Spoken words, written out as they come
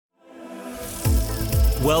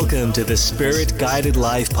Welcome to the Spirit Guided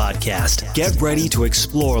Life podcast. Get ready to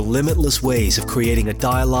explore limitless ways of creating a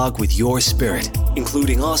dialogue with your spirit,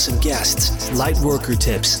 including awesome guests, light worker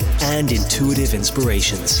tips, and intuitive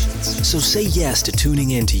inspirations. So say yes to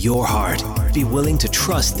tuning into your heart. Be willing to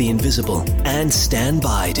trust the invisible and stand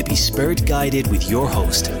by to be spirit guided with your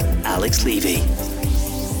host, Alex Levy.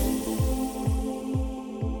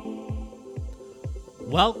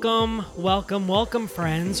 Welcome,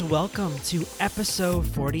 friends. Welcome to episode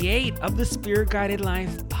 48 of the Spirit Guided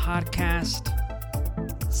Life podcast.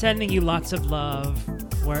 Sending you lots of love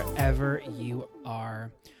wherever you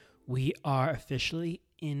are. We are officially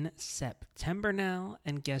in September now,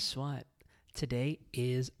 and guess what? Today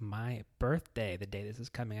is my birthday, the day this is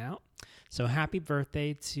coming out. So happy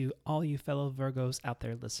birthday to all you fellow Virgos out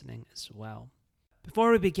there listening as well.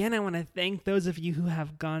 Before we begin, I want to thank those of you who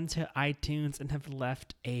have gone to iTunes and have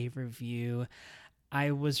left a review.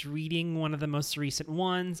 I was reading one of the most recent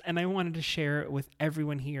ones, and I wanted to share it with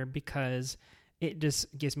everyone here because it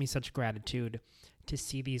just gives me such gratitude to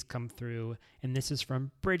see these come through. And this is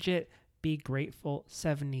from Bridget Be Grateful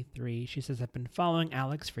 73. She says, I've been following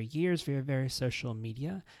Alex for years via various social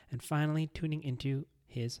media and finally tuning into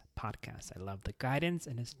his podcast. I love the guidance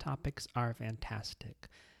and his topics are fantastic.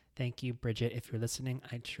 Thank you, Bridget. If you're listening,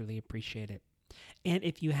 I truly appreciate it. And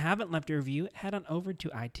if you haven't left a review, head on over to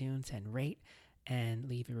iTunes and rate and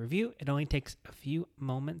leave a review. It only takes a few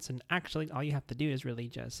moments, and actually all you have to do is really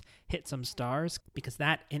just hit some stars, because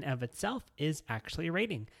that in of itself is actually a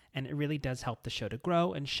rating, and it really does help the show to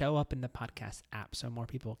grow and show up in the podcast app so more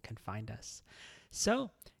people can find us.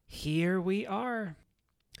 So here we are.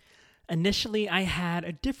 Initially, I had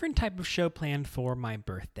a different type of show planned for my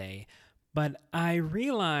birthday, but I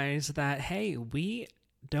realized that, hey, we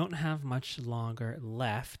don't have much longer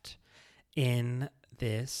left in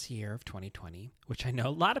this year of 2020, which I know a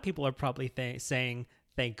lot of people are probably saying,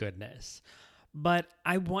 thank goodness. But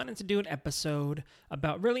I wanted to do an episode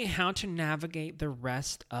about really how to navigate the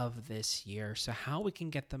rest of this year. So how we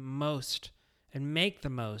can get the most and make the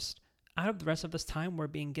most out of the rest of this time we're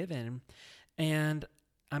being given. And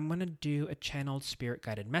I'm going to do a channeled spirit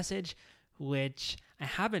guided message, which I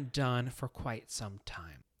haven't done for quite some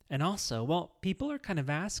time. And also, well, people are kind of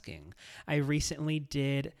asking. I recently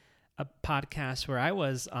did a podcast where I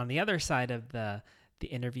was on the other side of the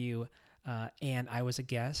interview, and I was a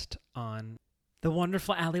guest on the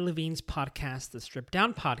wonderful Allie Levine's podcast, the Stripped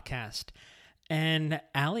Down podcast. And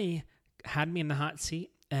Allie had me in the hot seat,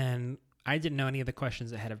 and I didn't know any of the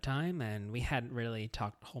questions ahead of time, and we hadn't really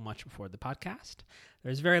talked a whole much before the podcast.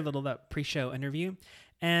 There's very little that pre-show interview,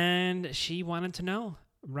 and she wanted to know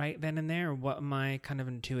right then and there what my kind of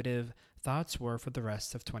intuitive thoughts were for the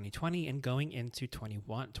rest of 2020 and going into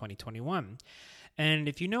 2021. And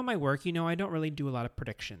if you know my work, you know I don't really do a lot of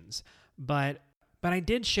predictions, but I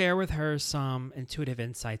did share with her some intuitive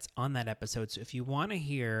insights on that episode. So if you want to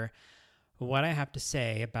hear what I have to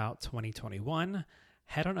say about 2021,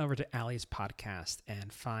 head on over to Allie's podcast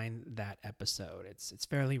and find that episode. It's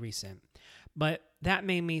fairly recent. But that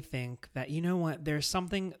made me think that, you know what, there's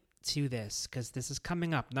something to this, because this is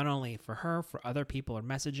coming up not only for her, for other people are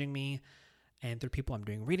messaging me and through people I'm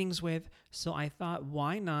doing readings with. So I thought,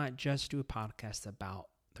 why not just do a podcast about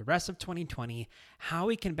the rest of 2020, how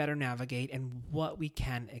we can better navigate and what we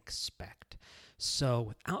can expect. So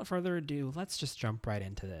without further ado, let's just jump right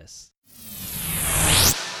into this.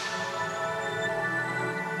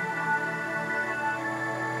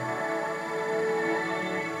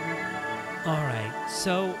 All right,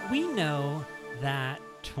 so we know that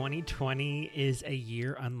 2020 is a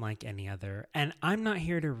year unlike any other, and I'm not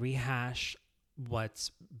here to rehash what's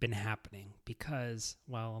been happening because,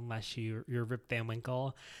 well, unless you're Rip Van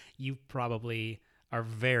Winkle, you probably are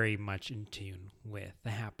very much in tune with the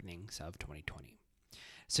happenings of 2020.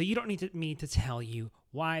 So you don't need me to tell you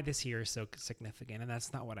why this year is so significant, and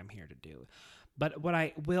that's not what I'm here to do. But what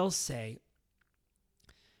I will say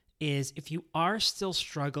is, if you are still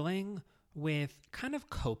struggling with kind of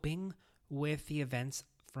coping with the events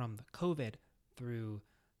from the COVID, through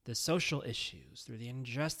the social issues, through the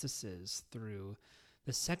injustices, through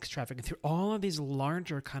the sex trafficking, through all of these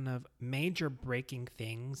larger kind of major breaking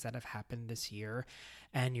things that have happened this year,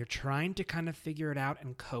 and you're trying to kind of figure it out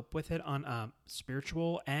and cope with it on a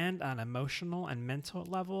spiritual and on emotional and mental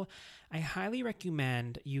level, I highly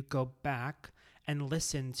recommend you go back and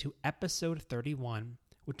listen to episode 31,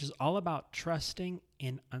 which is all about trusting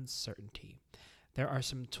in uncertainty. There are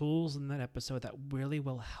some tools in that episode that really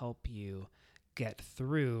will help you get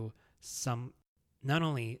through some not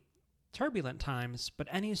only turbulent times, but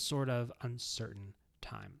any sort of uncertain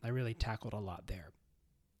time. I really tackled a lot there.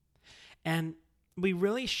 And we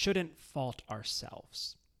really shouldn't fault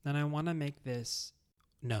ourselves. And I want to make this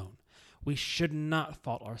known. We should not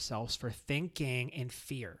fault ourselves for thinking in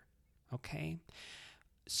fear, okay?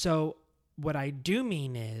 So what I do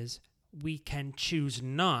mean is we can choose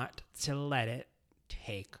not to let it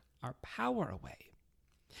take our power away.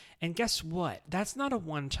 And guess what? That's not a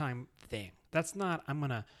one-time thing. That's not, I'm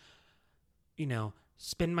going to,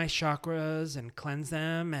 spin my chakras and cleanse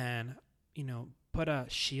them and, put a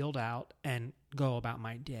shield out and go about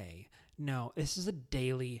my day. No, this is a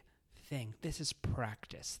daily thing. This is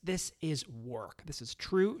practice. This is work. This is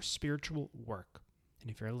true spiritual work.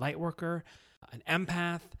 And if you're a light worker, an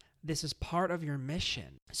empath, this is part of your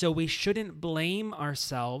mission. So we shouldn't blame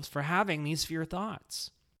ourselves for having these fear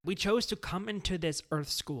thoughts. We chose to come into this earth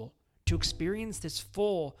school to experience this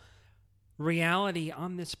full reality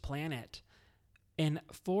on this planet in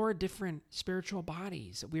 4 different spiritual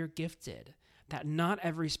bodies that we are gifted, that not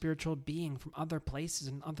every spiritual being from other places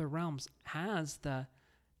and other realms has the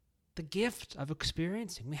gift of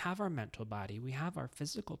experiencing. We have our mental body, we have our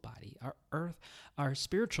physical body, our earth, our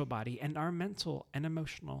spiritual body, and our mental and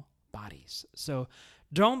emotional bodies. So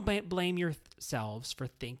don't blame yourselves for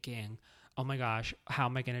thinking, oh my gosh, how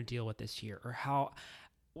am I going to deal with this here? Or how,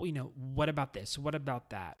 what about this? What about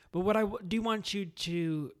that? But what I do want you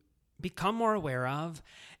to become more aware of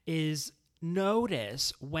is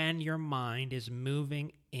notice when your mind is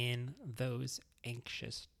moving in those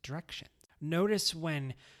anxious directions. Notice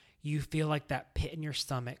when you feel like that pit in your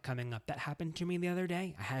stomach coming up. That happened to me the other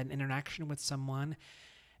day. I had an interaction with someone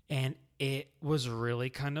and it was really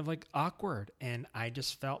kind of like awkward. And I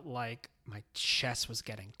just felt like my chest was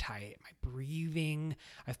getting tight, my breathing.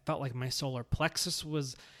 I felt like my solar plexus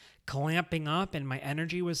was clamping up and my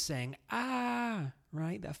energy was saying,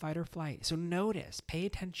 right? That fight or flight. So notice, pay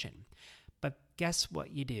attention. But guess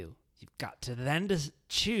what you do? You've got to then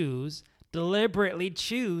deliberately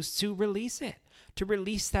choose to release it, to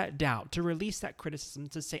release that doubt, to release that criticism,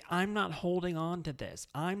 to say, I'm not holding on to this.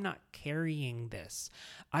 I'm not carrying this.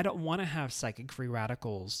 I don't want to have psychic free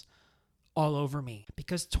radicals all over me,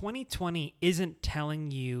 because 2020 isn't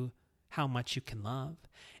telling you how much you can love.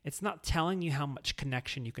 It's not telling you how much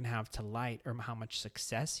connection you can have to light or how much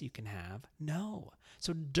success you can have. No.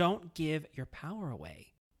 So don't give your power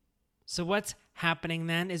away. So what's happening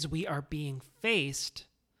then is we are being faced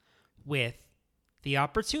with the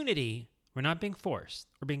opportunity. We're not being forced.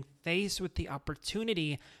 We're being faced with the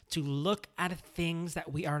opportunity to look at things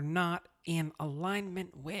that we are not in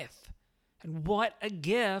alignment with. And what a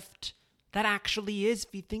gift that actually is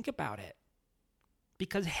if you think about it.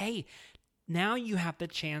 Because, hey, now you have the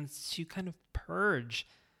chance to kind of purge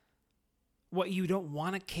what you don't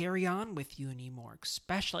want to carry on with you anymore,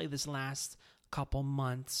 especially this last couple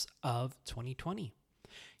months of 2020.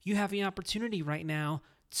 You have the opportunity right now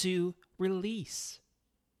to release.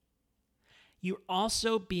 You're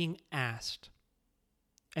also being asked,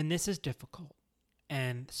 and this is difficult,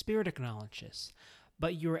 and Spirit acknowledges,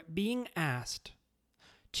 but you're being asked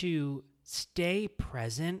to stay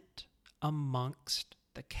present amongst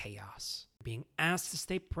the chaos. Being asked to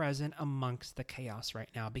stay present amongst the chaos right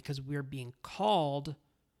now because we're being called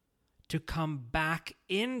to come back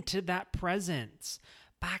into that presence,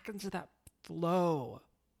 back into that flow,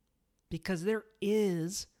 because there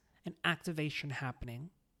is an activation happening.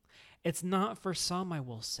 It's not for some, I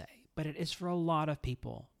will say, but it is for a lot of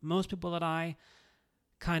people. Most people that I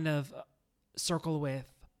kind of circle with,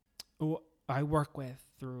 I work with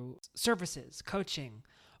through services, coaching,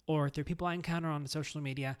 or through people I encounter on social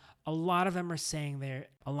media, a lot of them are saying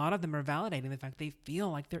a lot of them are validating the fact they feel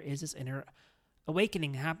like there is this inner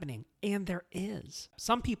awakening happening. And there is.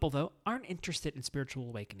 Some people, though, aren't interested in spiritual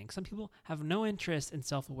awakening. Some people have no interest in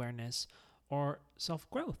self-awareness or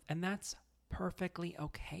self-growth. And that's perfectly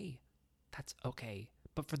okay. That's okay.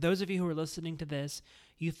 But for those of you who are listening to this,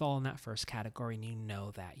 you fall in that first category and you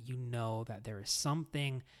know that. You know that there is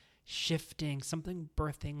something shifting, something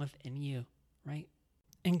birthing within you, right?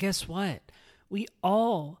 And guess what? We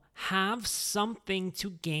all have something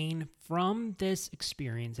to gain from this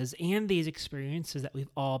experiences and these experiences that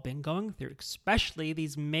we've all been going through, especially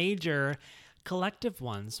these major collective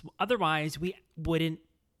ones. Otherwise, we wouldn't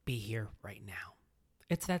be here right now.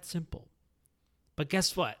 It's that simple. But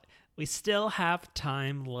guess what? We still have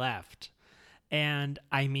time left. And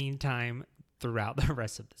I mean time throughout the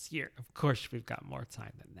rest of this year. Of course, we've got more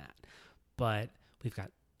time than that. But we've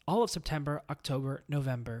got all of September, October,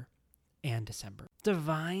 November, and December.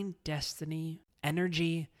 Divine destiny,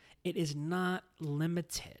 energy, it is not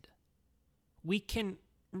limited. We can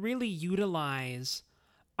really utilize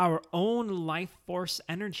our own life force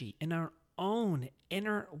energy and our own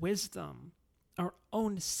inner wisdom, our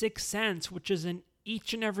own sixth sense, which is an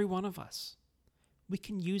each and every one of us. We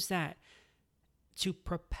can use that to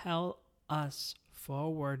propel us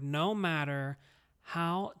forward no matter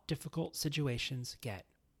how difficult situations get.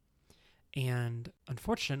 And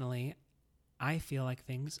unfortunately, I feel like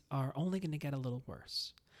things are only going to get a little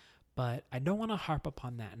worse. But I don't want to harp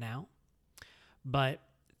upon that now. But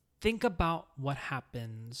think about what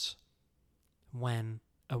happens when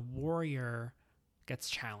a warrior gets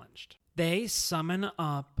challenged. They summon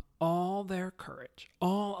up all their courage,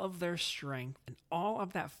 all of their strength, and all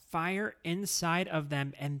of that fire inside of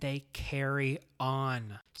them, and they carry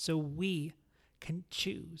on. So we can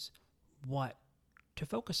choose what to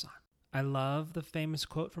focus on. I love the famous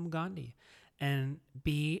quote from Gandhi, and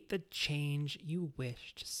be the change you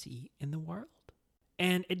wish to see in the world.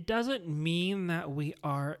 And it doesn't mean that we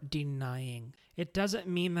are denying. It doesn't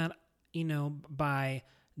mean that, by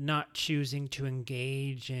not choosing to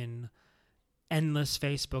engage in endless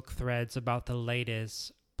Facebook threads about the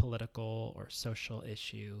latest political or social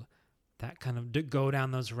issue, that kind of go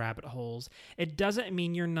down those rabbit holes. It doesn't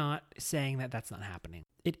mean you're not saying that that's not happening.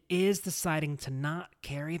 It is deciding to not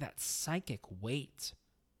carry that psychic weight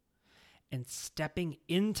and stepping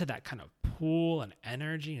into that kind of pool and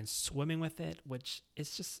energy and swimming with it, which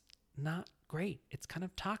is just not great. It's kind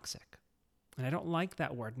of toxic. And I don't like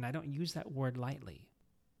that word, and I don't use that word lightly.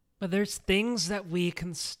 But there's things that we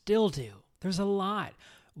can still do. There's a lot.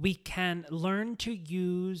 We can learn to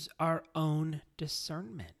use our own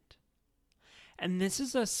discernment. And this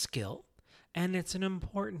is a skill, and it's an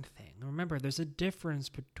important thing. Remember, there's a difference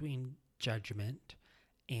between judgment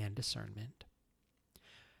and discernment.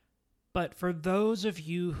 But for those of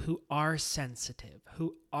you who are sensitive,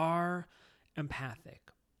 who are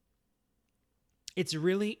empathic, it's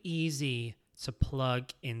really easy to plug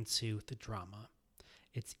into the drama.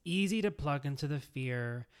 It's easy to plug into the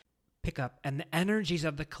fear, pickup, and the energies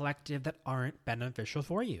of the collective that aren't beneficial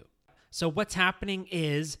for you. So what's happening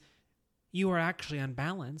is you are actually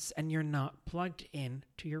unbalanced and you're not plugged in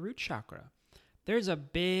to your root chakra. There's a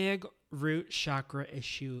big root chakra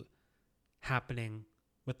issue happening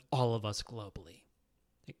with all of us globally,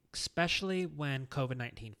 especially when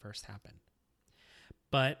COVID-19 first happened.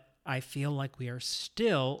 But I feel like we are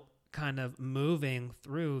still kind of moving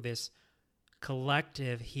through this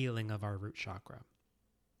collective healing of our root chakra.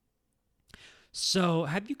 So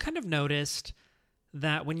have you kind of noticed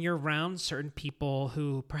that when you're around certain people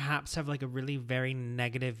who perhaps have like a really very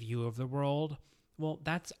negative view of the world, well,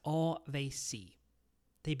 that's all they see.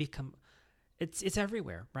 They become, it's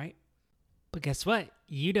everywhere, right? But guess what?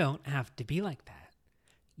 You don't have to be like that.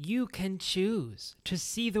 You can choose to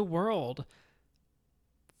see the world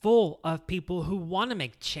full of people who want to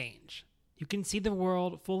make change. You can see the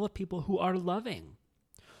world full of people who are loving,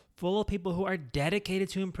 full of people who are dedicated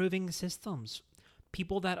to improving systems,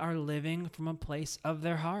 people that are living from a place of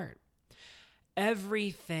their heart.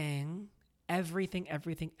 Everything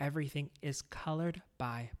is colored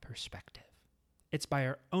by perspective. It's by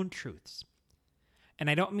our own truths. And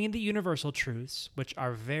I don't mean the universal truths, which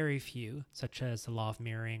are very few, such as the law of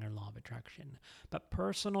mirroring or law of attraction, but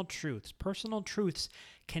personal truths. Personal truths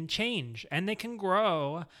can change and they can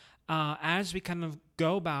grow as we kind of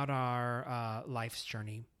go about our life's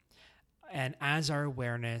journey. And as our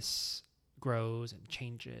awareness grows and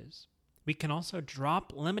changes, we can also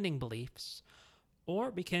drop limiting beliefs, or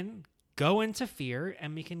we can go into fear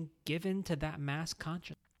and we can give into that mass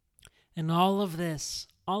consciousness. And all of this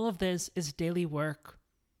is daily work.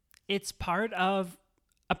 It's part of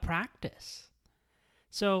a practice.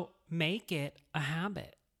 So make it a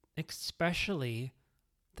habit, especially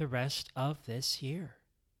the rest of this year.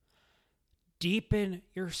 Deepen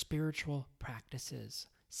your spiritual practices.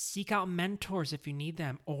 Seek out mentors if you need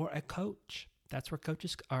them, or a coach. That's where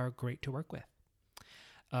coaches are great to work with.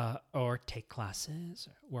 Or take classes,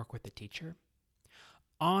 work with a teacher.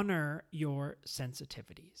 Honor your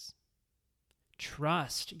sensitivities.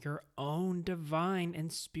 Trust your own divine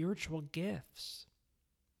and spiritual gifts.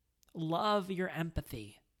 Love your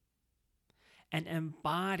empathy. And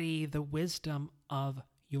embody the wisdom of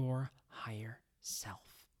your higher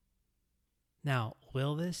self. Now,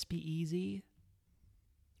 will this be easy?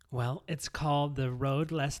 Well, it's called the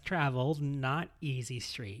road less traveled, not easy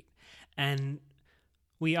street. And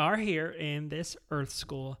we are here in this Earth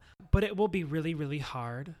School, but it will be really, really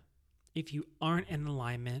hard if you aren't in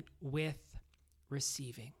alignment with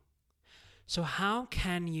receiving. So how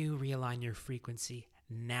can you realign your frequency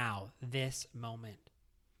now, this moment?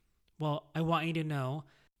 Well, I want you to know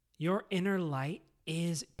your inner light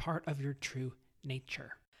is part of your true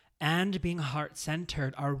nature. And being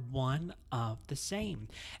heart-centered are one of the same.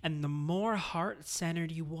 And the more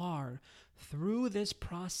heart-centered you are through this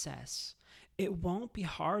process, it won't be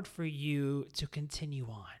hard for you to continue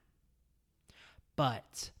on.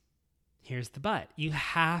 But here's the but. You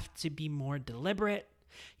have to be more deliberate.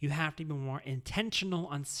 You have to be more intentional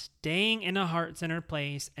on staying in a heart-centered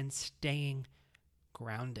place and staying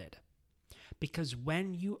grounded. Because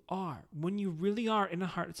when you really are in a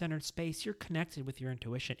heart-centered space, you're connected with your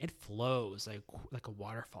intuition. It flows like a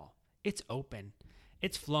waterfall. It's open.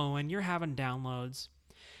 It's flowing. You're having downloads.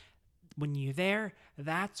 When you're there,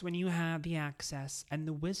 that's when you have the access and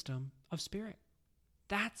the wisdom of spirit.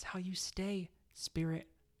 That's how you stay spirit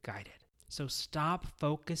guided. So stop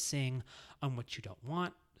focusing on what you don't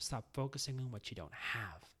want. Stop focusing on what you don't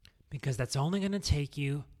have, because that's only going to take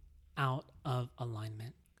you out of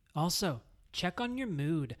alignment. Also, check on your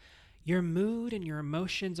mood. Your mood and your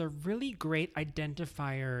emotions are really great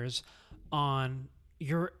identifiers on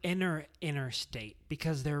your inner state,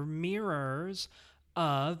 because they're mirrors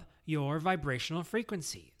of your vibrational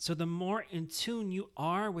frequency. So the more in tune you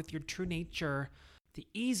are with your true nature, the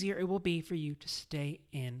easier it will be for you to stay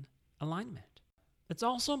in alignment. It's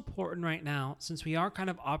also important right now, since we are kind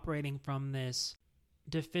of operating from this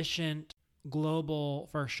deficient global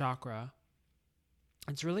first chakra,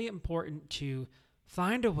 it's really important to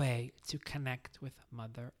find a way to connect with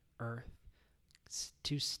Mother Earth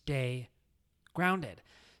to stay grounded.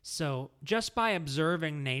 So just by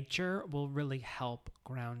observing nature will really help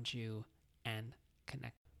ground you and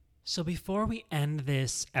connect. So before we end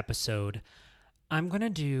this episode, I'm going to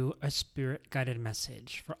do a spirit-guided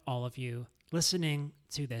message for all of you listening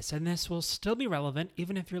to this. And this will still be relevant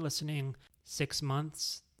even if you're listening 6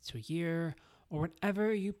 months to a year or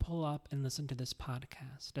whenever you pull up and listen to this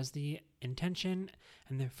podcast, as the intention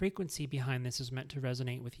and the frequency behind this is meant to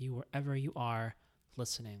resonate with you wherever you are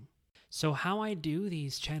listening. So how I do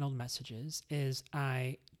these channeled messages is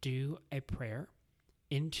I do a prayer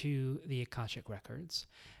into the Akashic Records,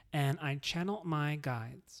 and I channel my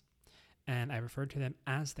guides. And I refer to them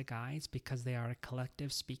as the guides because they are a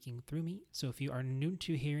collective speaking through me. So if you are new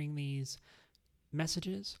to hearing these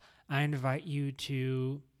messages, I invite you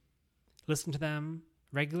to listen to them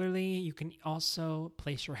regularly. You can also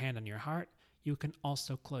place your hand on your heart. You can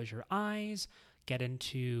also close your eyes, get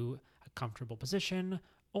into a comfortable position,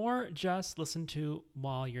 or just listen to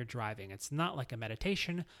while you're driving. It's not like a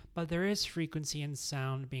meditation, but there is frequency and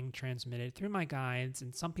sound being transmitted through my guides,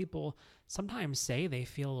 and some people sometimes say they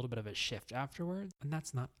feel a little bit of a shift afterwards, and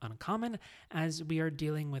that's not uncommon, as we are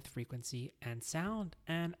dealing with frequency and sound,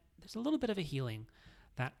 and there's a little bit of a healing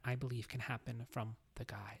that I believe can happen from the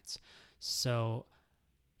guides. So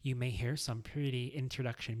you may hear some pretty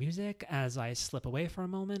introduction music as I slip away for a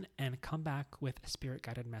moment and come back with a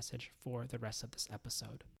spirit-guided message for the rest of this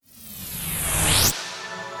episode.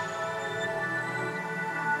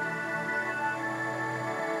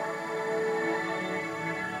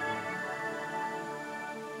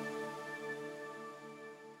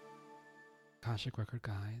 Akashic Record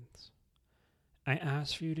Guides, I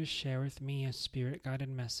ask for you to share with me a spirit-guided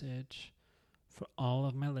message for all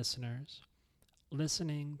of my listeners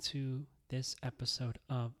listening to this episode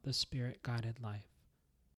of The Spirit Guided Life.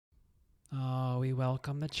 Oh, we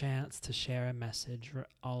welcome the chance to share a message for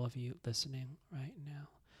all of you listening right now.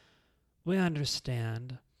 We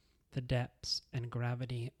understand the depths and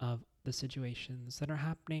gravity of the situations that are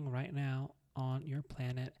happening right now on your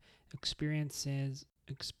planet, experiences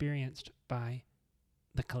experienced by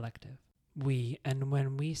the collective. And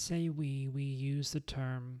when we say we use the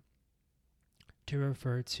term to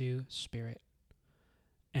refer to spirit.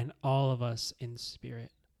 And all of us in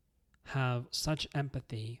spirit have such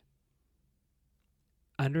empathy,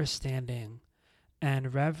 understanding,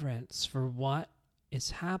 and reverence for what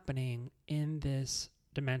is happening in this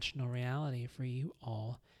dimensional reality for you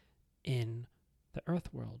all in the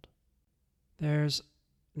earth world. There's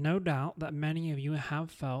no doubt that many of you have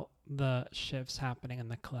felt the shifts happening in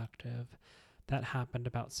the collective that happened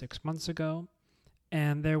about 6 months ago,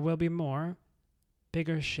 and there will be more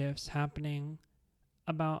bigger shifts happening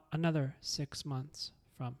about another 6 months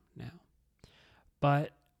from now.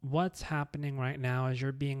 But what's happening right now is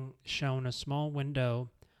you're being shown a small window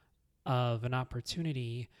of an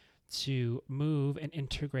opportunity to move and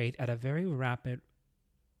integrate at a very rapid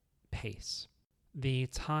pace. The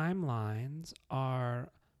timelines are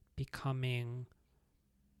becoming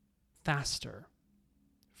faster,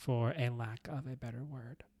 for a lack of a better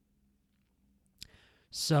word.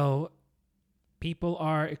 So people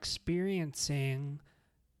are experiencing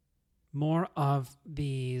more of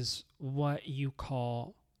these, what you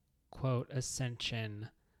call, quote, ascension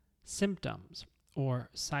symptoms or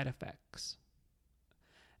side effects.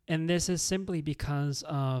 And this is simply because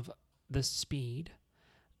of the speed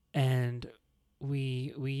and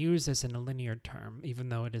we use this in a linear term, even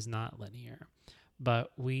though it is not linear.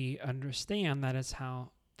 But we understand that is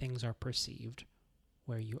how things are perceived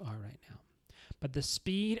where you are right now. But the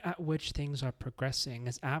speed at which things are progressing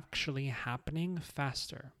is actually happening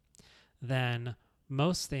faster than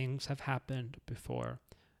most things have happened before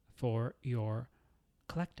for your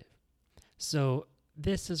collective. So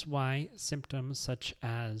this is why symptoms such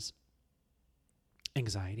as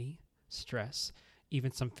anxiety, stress,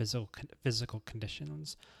 even some physical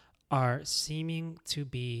conditions are seeming to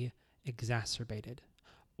be exacerbated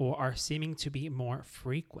or are seeming to be more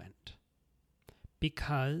frequent,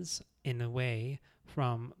 because in a way,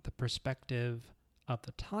 from the perspective of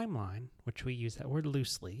the timeline, which we use that word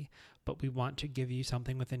loosely, but we want to give you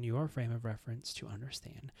something within your frame of reference to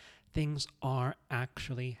understand, things are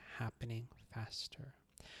actually happening faster.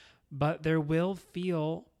 But there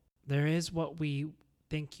is what we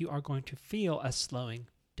think you are going to feel as slowing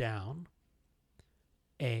down,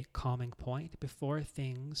 a calming point before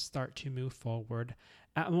things start to move forward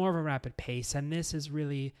at more of a rapid pace. And this is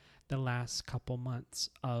really the last couple months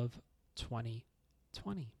of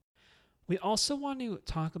 2020. We also want to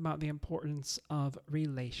talk about the importance of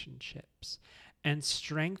relationships and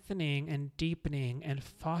strengthening and deepening and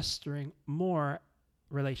fostering more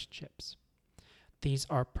relationships. These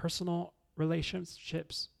are personal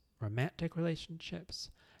relationships, romantic relationships,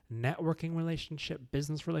 networking relationship,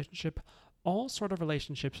 business relationship. All sort of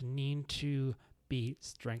relationships need to be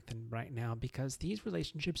strengthened right now, because these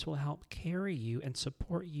relationships will help carry you and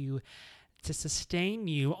support you to sustain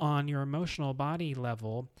you on your emotional body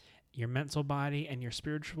level, your mental body, and your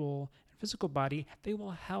spiritual and physical body. They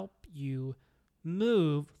will help you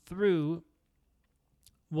move through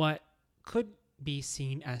what could be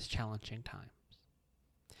seen as challenging times.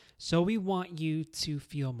 So we want you to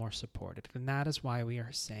feel more supported, and that is why we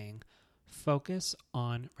are saying focus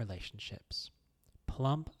on relationships.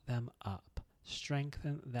 Plump them up.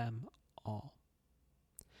 Strengthen them all.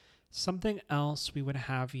 Something else we would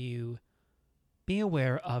have you be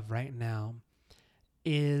aware of right now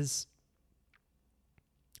is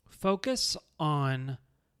focus on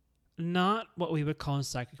not what we would call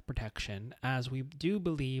psychic protection, as we do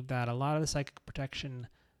believe that a lot of the psychic protection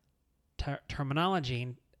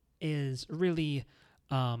terminology is really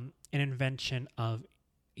an invention of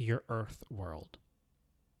your earth world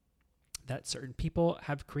that certain people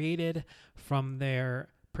have created from their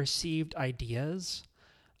perceived ideas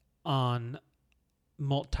on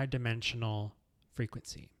multidimensional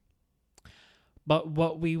frequency. But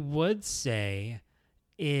what we would say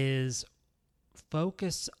is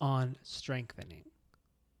focus on strengthening.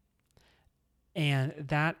 And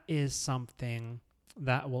that is something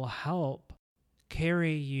that will help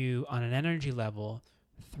carry you on an energy level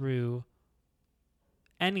through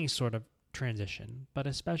any sort of transition, but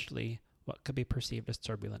especially what could be perceived as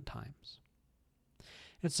turbulent times.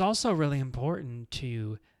 It's also really important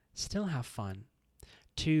to still have fun,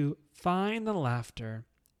 to find the laughter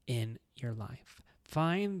in your life,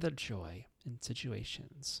 find the joy in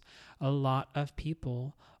situations. A lot of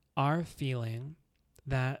people are feeling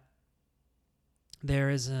that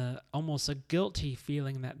there is almost a guilty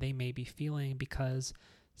feeling that they may be feeling because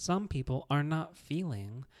some people are not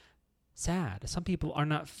feeling sad. Some people are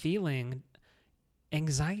not feeling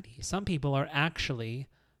anxiety. Some people are actually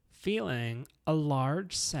feeling a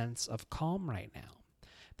large sense of calm right now,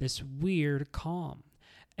 this weird calm.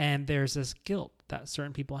 And there's this guilt that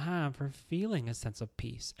certain people have for feeling a sense of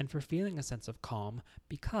peace and for feeling a sense of calm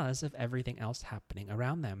because of everything else happening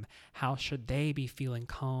around them. How should they be feeling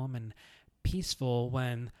calm and peaceful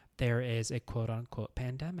when there is a quote-unquote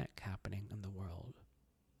pandemic happening in the world,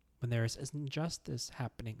 when there is injustice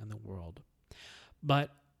happening in the world?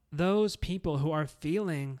 But those people who are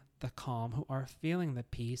feeling the calm, who are feeling the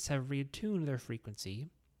peace, have retuned their frequency,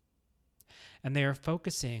 and they are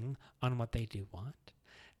focusing on what they do want.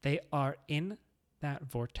 They are in that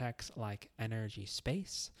vortex-like energy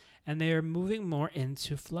space, and they are moving more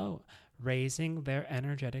into flow, raising their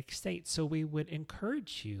energetic state. So we would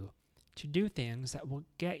encourage you to do things that will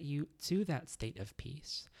get you to that state of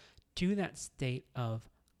peace, to that state of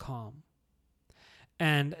calm.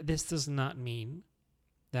 And this does not mean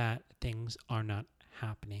that things are not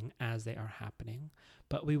happening as they are happening,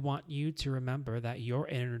 but we want you to remember that your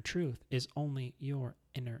inner truth is only your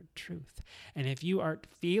inner truth. And if you are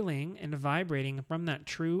feeling and vibrating from that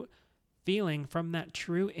true feeling, from that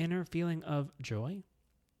true inner feeling of joy,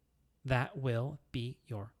 that will be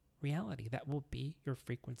your reality. That will be your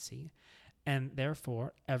frequency. And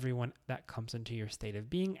therefore, everyone that comes into your state of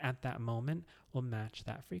being at that moment will match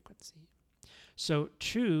that frequency. So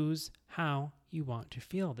choose how you want to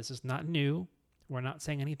feel. This is not new. We're not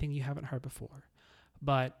saying anything you haven't heard before.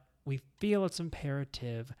 but we feel it's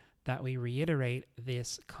imperative that we reiterate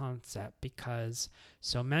this concept because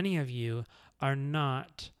so many of you are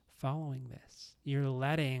not following this. You're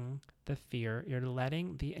letting the fear, you're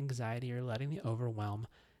letting the anxiety, you're letting the overwhelm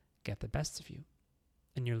get the best of you,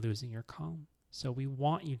 and you're losing your calm. So we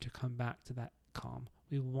want you to come back to that calm.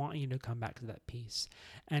 We want you to come back to that peace.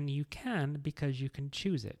 And you can, because you can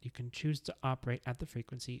choose it. You can choose to operate at the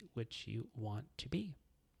frequency which you want to be.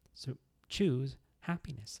 So choose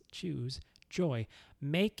happiness, choose joy.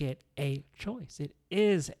 Make it a choice. It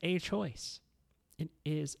is a choice. It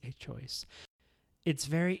is a choice. It's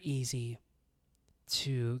very easy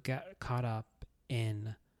to get caught up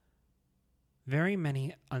in very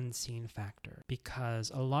many unseen factors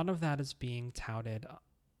because a lot of that is being touted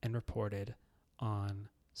and reported on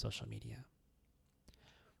social media.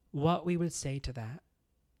 What we would say to that,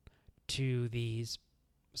 to these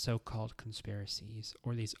so-called conspiracies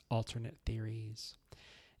or these alternate theories,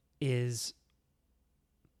 is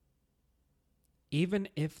even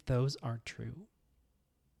if those are true,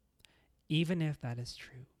 even if that is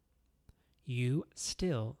true, you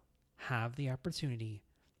still have the opportunity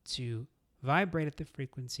to vibrate at the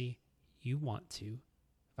frequency you want to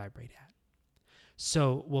vibrate at.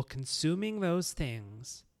 So will consuming those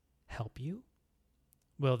things help you?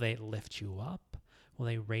 Will they lift you up? Will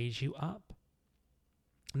they raise you up?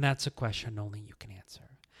 And that's a question only you can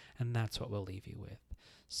answer. And that's what we'll leave you with.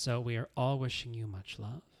 So we are all wishing you much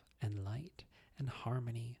love and light and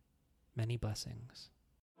harmony. Many blessings.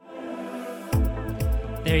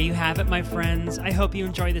 There you have it, my friends. I hope you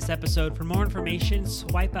enjoyed this episode. For more information,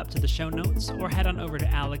 swipe up to the show notes or head on over to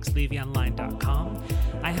alexlevionline.com.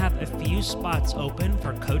 I have a few spots open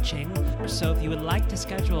for coaching, so if you would like to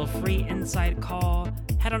schedule a free insight call,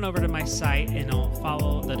 head on over to my site and I'll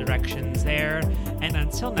follow the directions there. And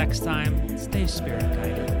until next time, stay spirit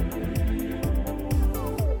guided.